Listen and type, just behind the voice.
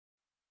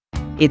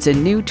It's a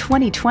new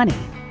 2020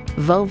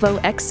 Volvo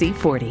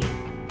XC40.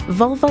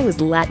 Volvo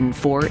is Latin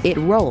for it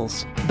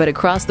rolls, but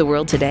across the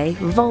world today,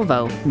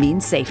 Volvo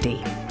means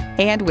safety.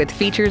 And with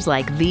features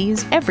like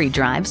these, every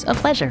drive's a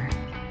pleasure.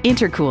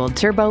 Intercooled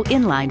turbo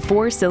inline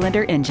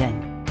 4-cylinder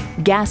engine,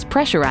 gas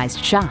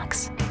pressurized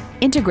shocks,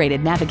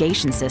 integrated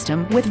navigation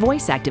system with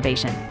voice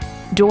activation,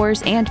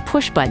 doors and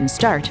push-button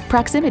start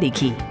proximity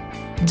key,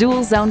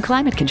 dual zone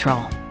climate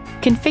control,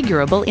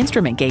 configurable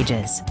instrument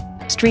gauges,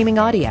 streaming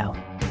audio,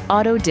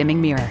 auto dimming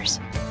mirrors,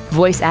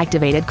 voice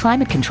activated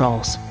climate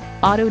controls,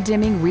 auto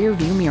dimming rear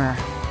view mirror,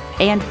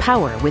 and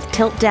power with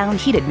tilt down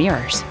heated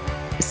mirrors.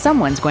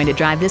 Someone's going to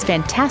drive this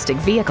fantastic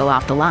vehicle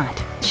off the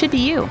lot. Should be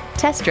you.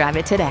 Test drive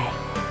it today.